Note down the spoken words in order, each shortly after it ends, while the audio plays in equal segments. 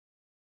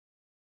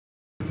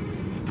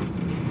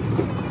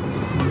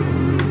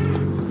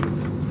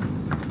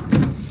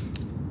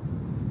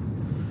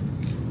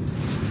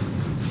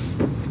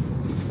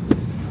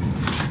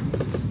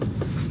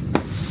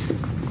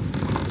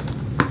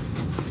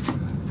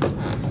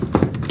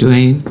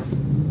Dwayne,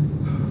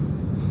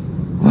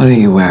 what are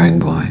you wearing,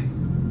 boy?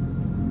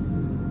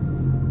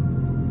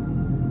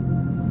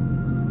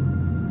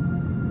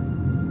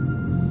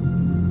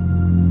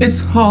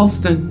 It's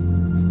Halston.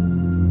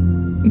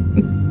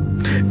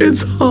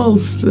 It's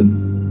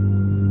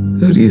Halston.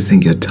 Who do you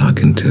think you're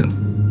talking to?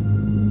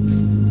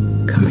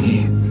 Come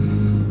here.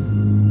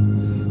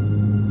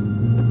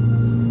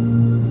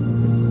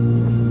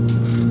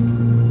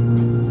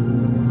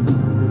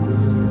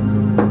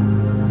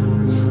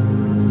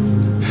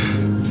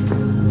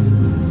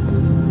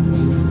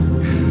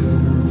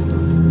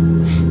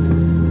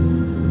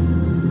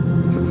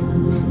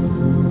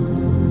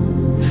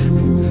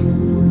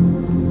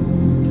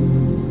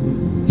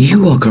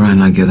 You walk around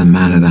like you're the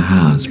man of the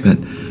house, but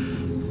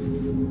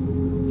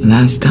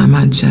last time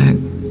I checked,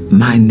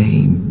 my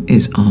name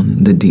is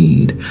on the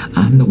deed.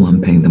 I'm the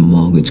one paying the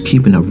mortgage,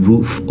 keeping a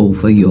roof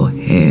over your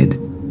head.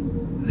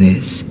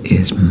 This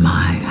is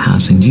my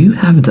house, and you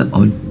have the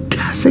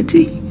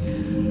audacity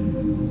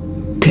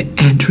to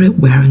enter it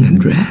wearing a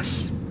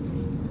dress?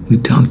 We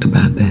talked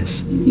about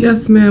this.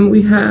 Yes, ma'am,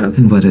 we have.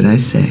 And what did I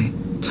say?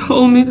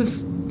 Told me to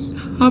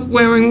stop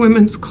wearing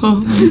women's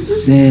clothes. I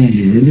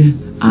said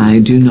I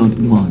do not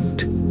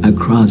want a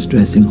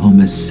cross-dressing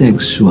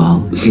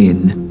homosexual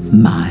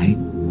in my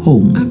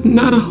home. I'm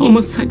not a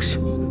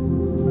homosexual.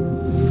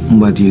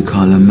 What do you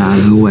call a man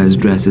who wears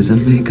dresses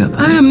and makeup?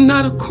 I am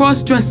not a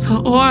cross-dresser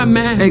or a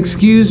man.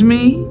 Excuse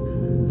me?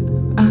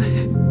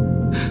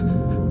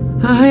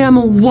 I am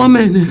a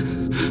woman.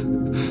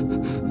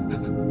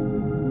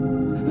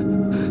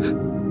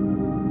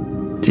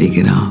 Take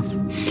it off.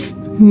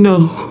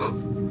 No.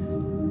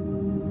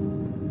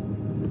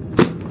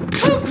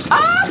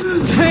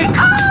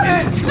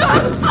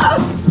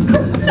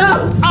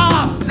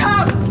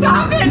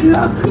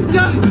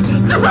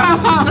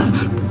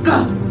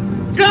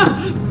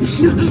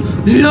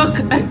 Look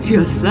at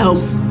yourself.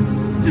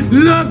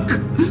 Look.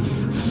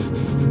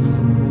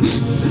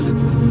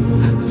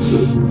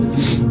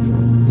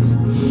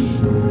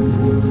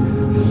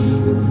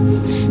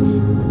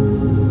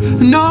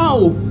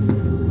 No.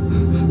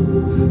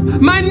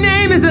 My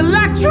name is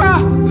Elektra.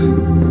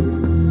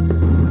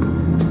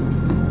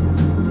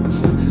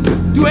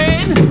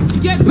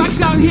 Dwayne, get back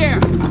down here.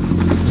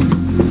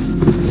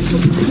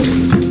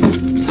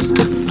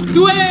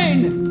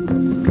 Dwayne!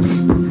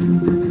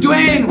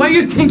 Dwayne, where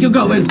you think you're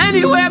going?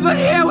 Anywhere but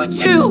here with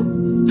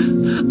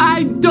you!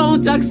 I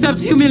don't accept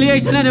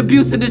humiliation and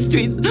abuse in the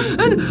streets.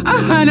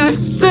 And I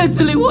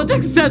certainly won't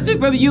accept it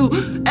from you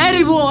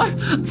anymore.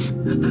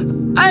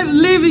 I'm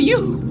leaving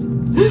you.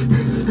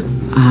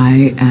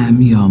 I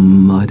am your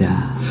mother.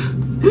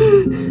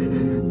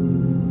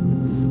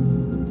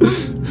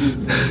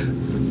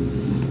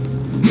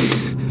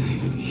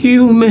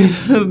 You may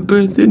have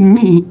birthed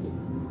me,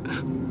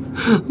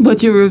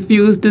 but you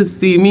refused to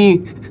see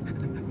me.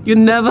 You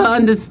never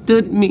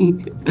understood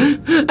me.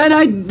 And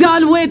I'm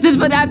done waiting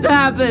for that to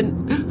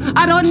happen.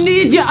 I don't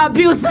need your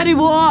abuse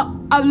anymore.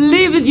 I'm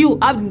leaving you.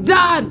 I'm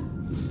done.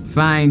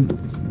 Fine.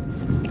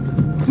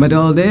 But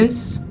all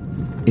this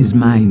is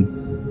mine.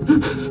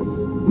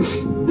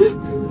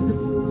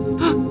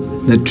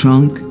 The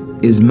trunk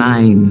is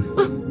mine.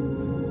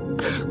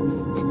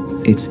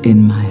 It's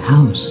in my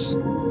house.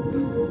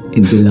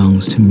 It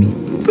belongs to me.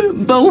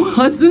 But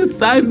what's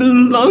inside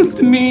belongs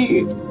to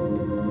me.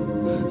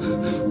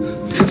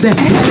 The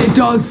hell it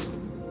does!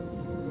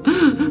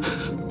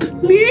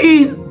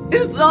 Please,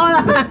 it's all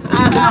I have.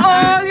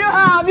 All you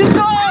have, it's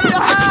all you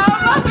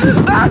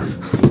have.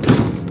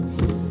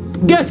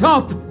 Get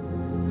up!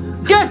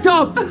 Get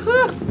up!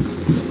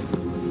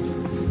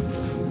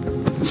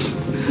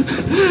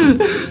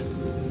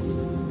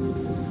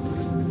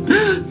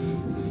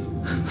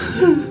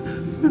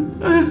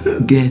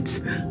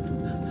 Get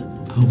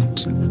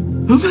out.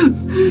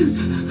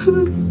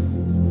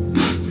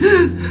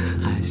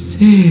 I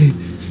said,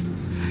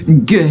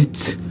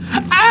 get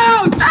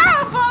out!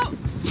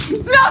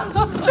 No!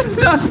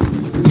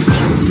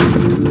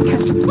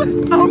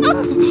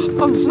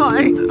 I'm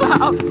flying.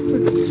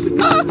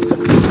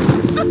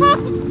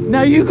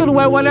 Now you can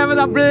wear whatever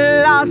the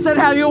blasted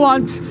hell you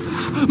want.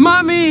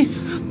 Mommy,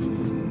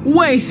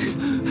 wait.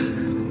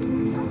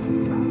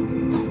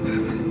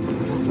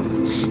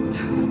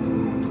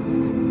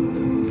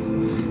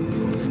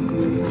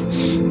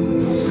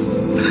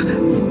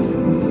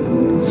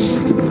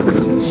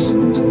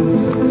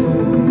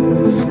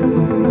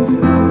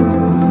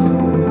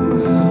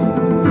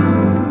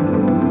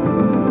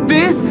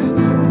 This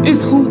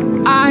is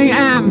who I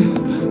am.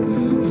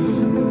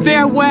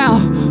 Farewell,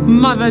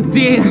 Mother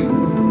dear.